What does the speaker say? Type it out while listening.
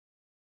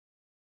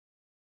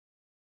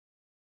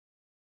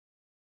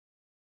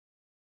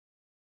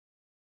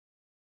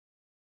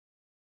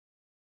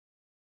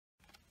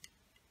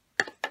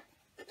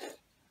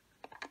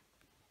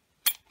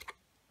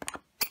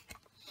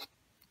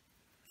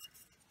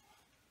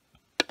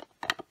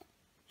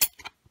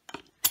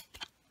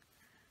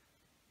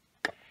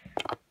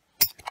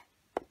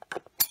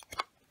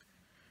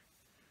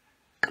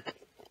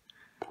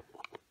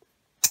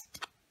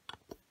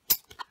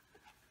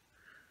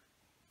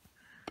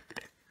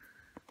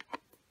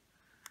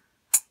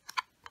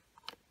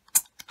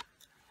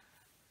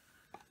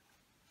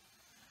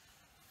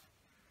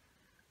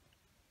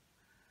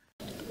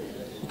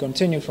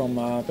continue from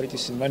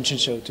British Invention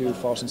Show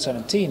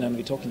 2017, and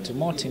we're talking to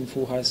Martin,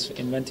 who has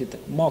invented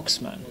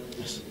Marxman.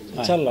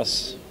 Tell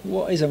us,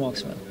 what is a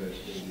Marxman?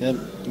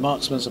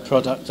 Marxman's a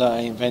product that I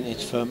invented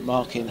for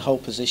marking hole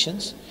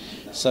positions.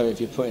 So if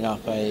you're putting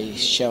up a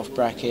shelf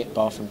bracket,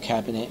 bathroom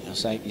cabinet, or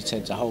something, you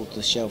tend to hold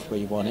the shelf where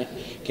you want it,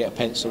 get a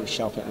pencil,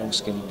 sharpen it along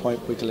skinny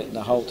point, wiggle it in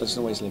the hole. Doesn't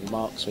always leave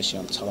marks, especially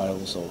on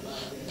tiles or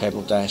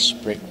pebble dash,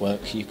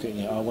 brickwork.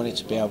 I wanted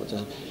to be able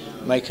to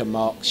make a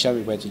mark, show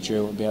me where to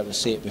drill, and be able to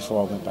see it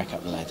before I went back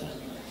up the ladder.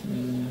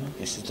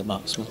 This is the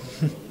Marxman.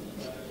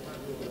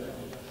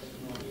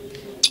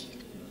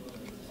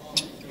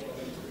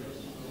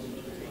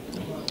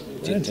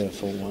 Didn't do a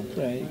full one.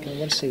 Right, you can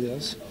well see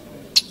those.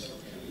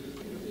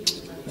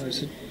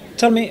 So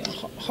tell me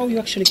how you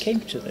actually came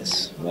to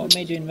this. What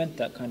made you invent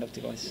that kind of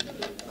device?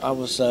 I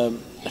was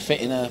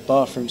fitting a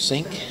bathroom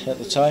sink at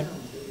the time.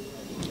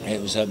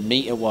 It was a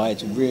metre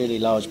wide, really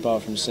large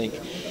bathroom sink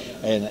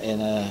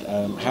in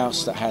a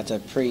house that had a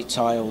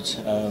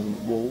pre-tiled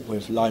wall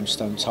with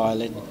limestone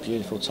tiling,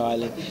 beautiful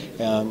tiling.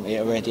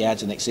 It already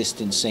had an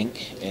existing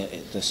sink,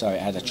 so it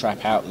had a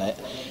trap outlet,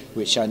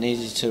 which I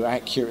needed to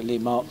accurately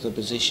mark the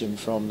position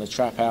from the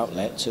trap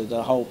outlet to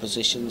the hole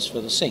positions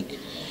for the sink.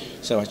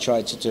 So I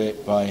tried to do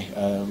it by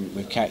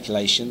with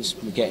calculations,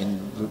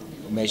 getting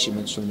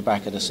measurements from the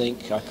back of the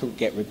sink. I couldn't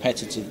get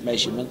repetitive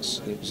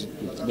measurements. It was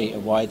a metre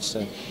wide,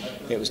 so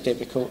it was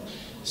difficult.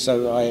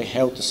 So I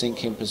held the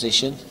sink in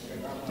position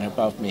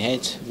above my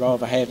head,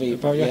 rather heavy.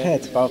 Above your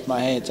head? Above my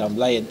head. I'm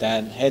laying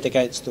down, head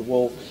against the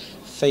wall,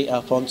 feet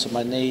up onto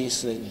my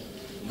knees, then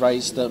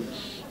raised them.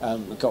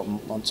 Got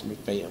them onto my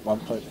feet at one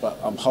point, but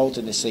I'm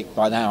holding this thing.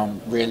 By now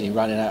I'm really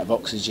running out of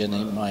oxygen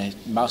in my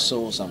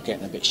muscles. I'm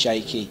getting a bit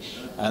shaky,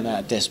 and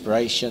out of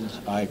desperation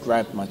I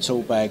grabbed my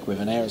tool bag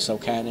with an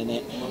aerosol can in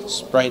it,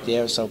 sprayed the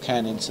aerosol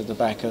can into the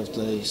back of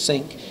the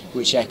sink,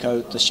 which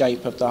echoed the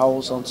shape of the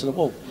holes onto the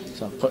wall.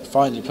 So I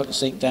finally put the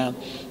sink down,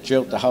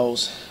 drilled the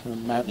holes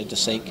and mounted the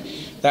sink.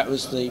 That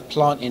was the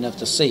planting of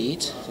the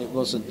seed. It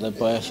wasn't the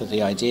birth of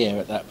the idea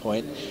at that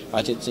point.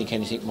 I didn't think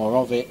anything more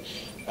of it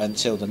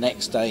until the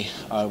next day.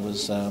 I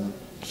was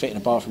fitting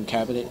a bathroom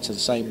cabinet to the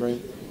same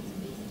room,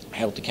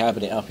 held the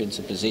cabinet up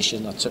into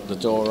position. I took the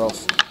door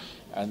off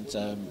and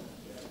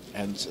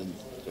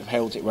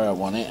held it where I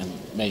want it and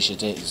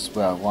measured it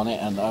where I want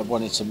it, and I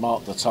wanted to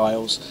mark the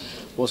tiles.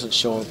 Wasn't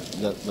sure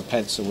that the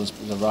pencil was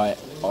the right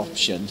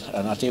option,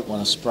 and I didn't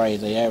want to spray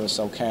the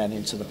aerosol can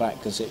into the back,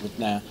 because it would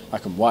now, I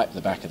can wipe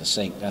the back of the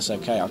sink, that's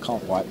okay. I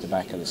can't wipe the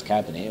back of this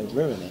cabinet, it would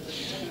ruin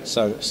it.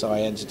 So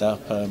I ended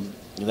up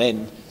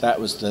then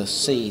that was the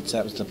seeds,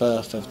 that was the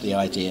birth of the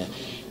idea.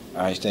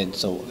 I then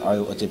thought I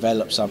ought to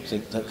develop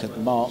something that could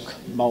mark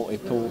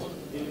multiple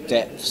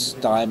depths,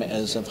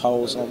 diameters of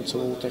holes onto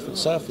all different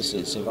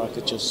surfaces if I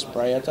could just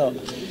spray a dot.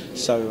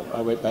 So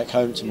I went back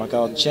home to my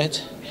garden shed,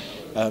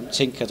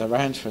 tinkered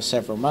around for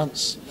several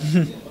months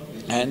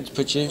and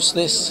produced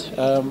this,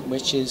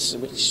 which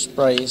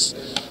sprays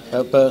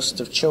a burst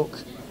of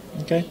chalk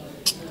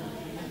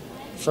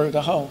through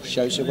the hole,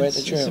 shows you where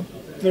to drill.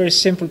 It's a very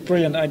simple,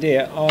 brilliant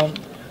idea.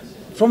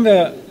 From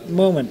the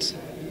moment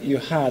you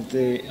had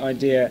the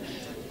idea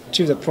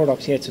to the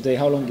product here today,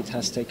 how long it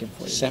has taken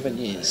for you? 7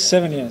 years.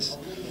 7 years.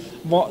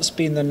 What's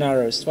been the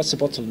narrowest? What's the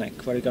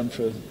bottleneck where you've gone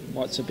through?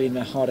 What's been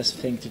the hardest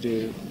thing to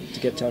do to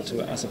get out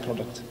to as a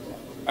product?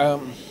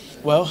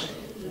 Well,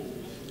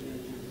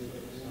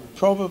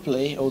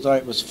 probably, although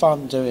it was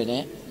fun doing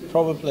it,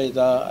 probably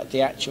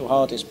the actual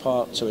hardest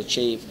part to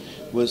achieve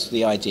was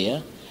the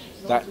idea.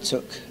 That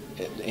took,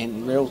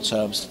 in real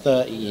terms,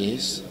 30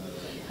 years.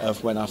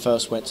 Of when I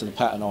first went to the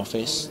patent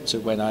office to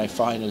when I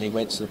finally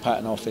went to the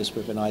patent office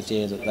with an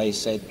idea that they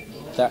said,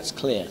 that's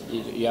clear,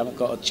 you haven't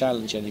got to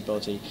challenge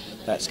anybody,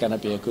 that's going to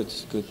be a good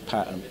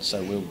patent,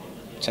 so we'll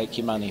take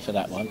your money for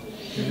that one.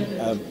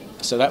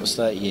 So that was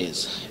 30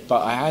 years,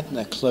 but I hadn't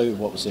a clue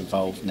what was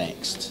involved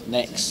next.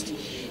 Next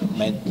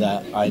meant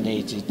that I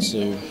needed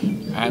to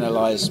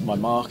analyse my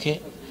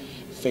market,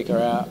 figure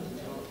out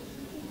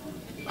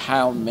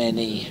how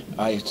many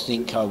I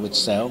think I would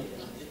sell.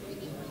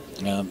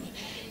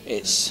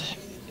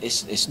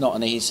 It's not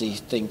an easy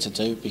thing to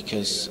do,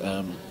 because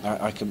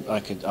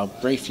I'll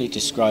briefly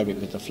describe it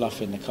with the fluff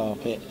in the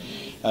carpet.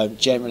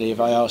 Generally, if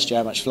I asked you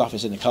how much fluff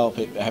is in the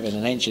carpet, having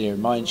an engineer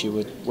in mind, you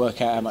would work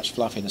out how much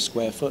fluff in a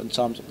square foot and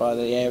times it by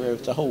the area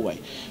of the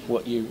hallway.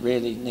 What you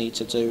really need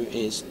to do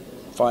is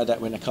find out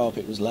when the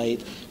carpet was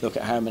laid, look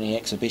at how many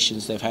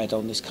exhibitions they've had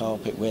on this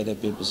carpet, where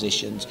they've been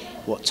positioned,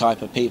 what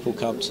type of people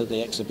come to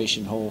the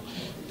exhibition hall,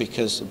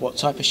 because what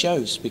type of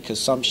shows, because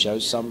some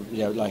shows,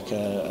 like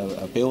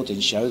a building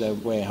show, they'll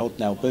wear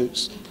hobnail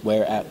boots,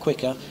 wear it out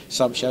quicker.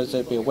 Some shows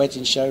there'll be a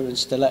wedding show and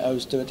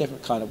stilettos do a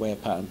different kind of wear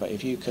pattern. But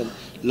if you can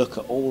look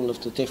at all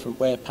of the different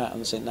wear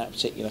patterns in that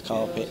particular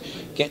carpet,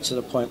 get to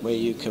the point where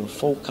you can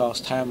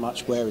forecast how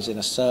much wear is in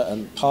a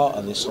certain part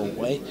of this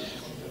hallway,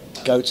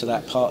 go to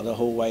that part of the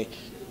hallway,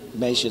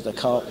 measure the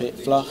carpet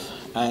fluff,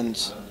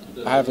 and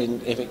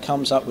if it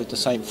comes up with the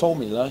same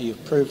formula,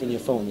 you've proven your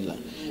formula.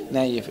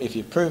 Now, if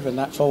you've proven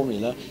that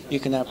formula, you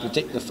can now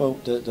predict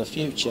the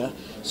future,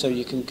 so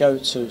you can go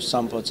to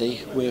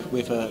somebody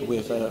with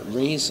a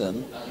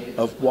reason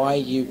of why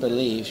you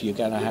believe you're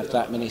going to have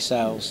that many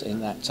sales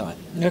in that time.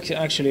 Okay,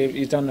 actually,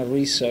 you've done a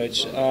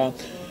research.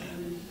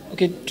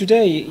 Okay,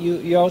 today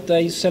you're out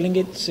there selling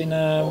it in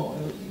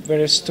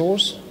various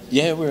stores?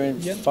 Yeah, we're in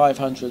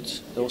 500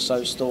 or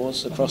so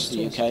stores across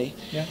the UK.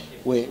 Yeah.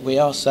 We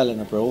are selling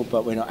abroad,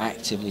 but we're not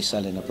actively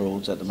selling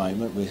abroad at the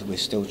moment. We're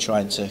still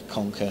trying to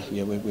conquer.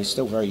 Yeah, we're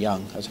still very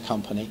young as a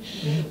company.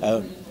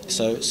 We're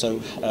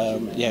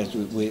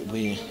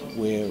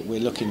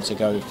looking to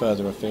go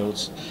further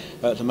afield.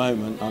 At the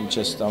moment, I'm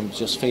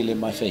just feeling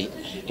my feet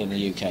in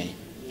the UK.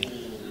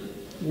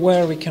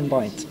 Where we can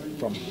buy it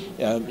from?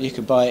 You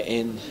can buy it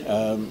in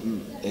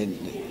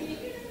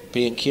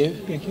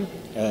B&Q. B&Q.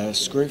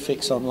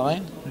 Screwfix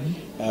online,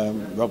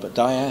 Robert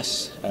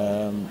Dias,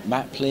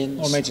 Maplin's,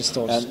 all major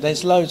stores.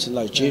 There's loads and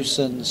loads,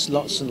 Jewson's,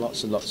 lots and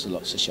lots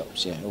of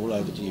shops, all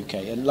over the UK,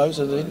 and loads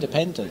of the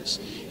independents.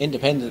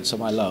 Independents are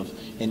my love.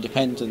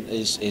 Independent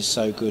is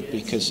so good,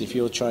 because if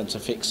you're trying to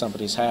fix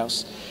somebody's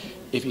house,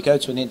 if you go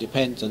to an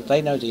independent,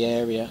 they know the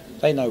area,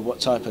 they know what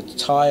type of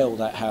tile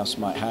that house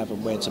might have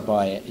and where to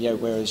buy it.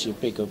 Whereas your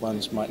bigger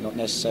ones might not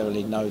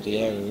necessarily know the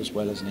area as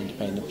well as an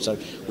independent. So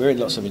we're in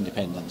lots of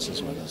independents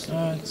as well as.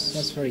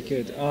 That's very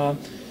good.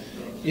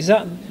 Is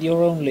that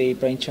your only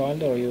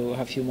brainchild, or you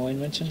have a few more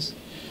inventions?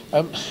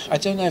 I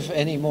don't have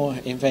any more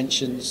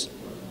inventions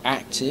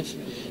active.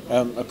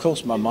 Of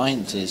course, my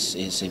mind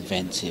is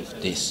inventive.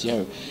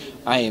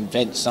 I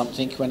invent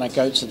something when I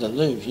go to the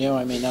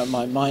Louvre.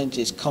 My mind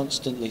is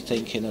constantly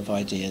thinking of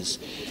ideas,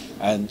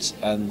 and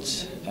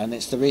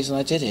it's the reason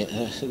I did it.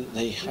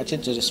 I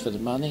didn't do this for the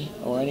money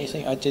or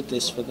anything. I did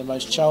this for the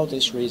most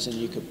childish reason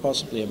you could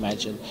possibly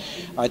imagine.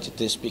 I did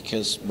this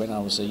because when I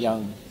was a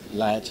young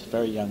lad,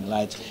 very young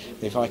lad,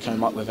 if I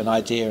came up with an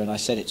idea and I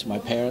said it to my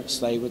parents,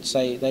 they would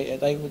say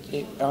I would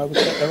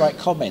get the right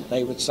comment.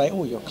 They would say,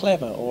 "Oh, you're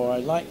clever," or "I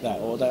like that,"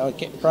 or I'd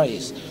get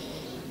praise,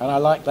 and I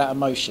like that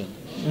emotion.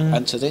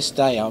 And to this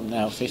day, I'm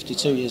now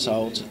 52 years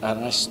old,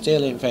 and I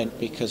still invent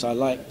because I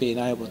like being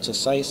able to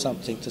say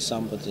something to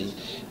somebody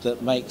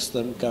that makes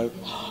them go,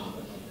 oh.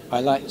 I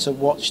like to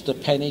watch the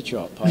penny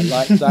drop. I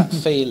like that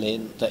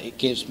feeling that it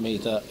gives me,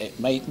 that it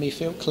made me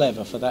feel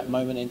clever for that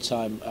moment in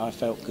time. I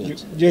felt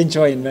good. You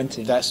enjoy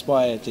inventing. That's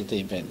why I did the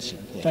invention.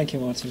 Yeah. Thank you,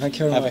 Martin. Thank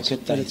you very much. Have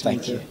a good day.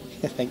 Thank you.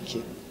 Thank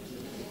you.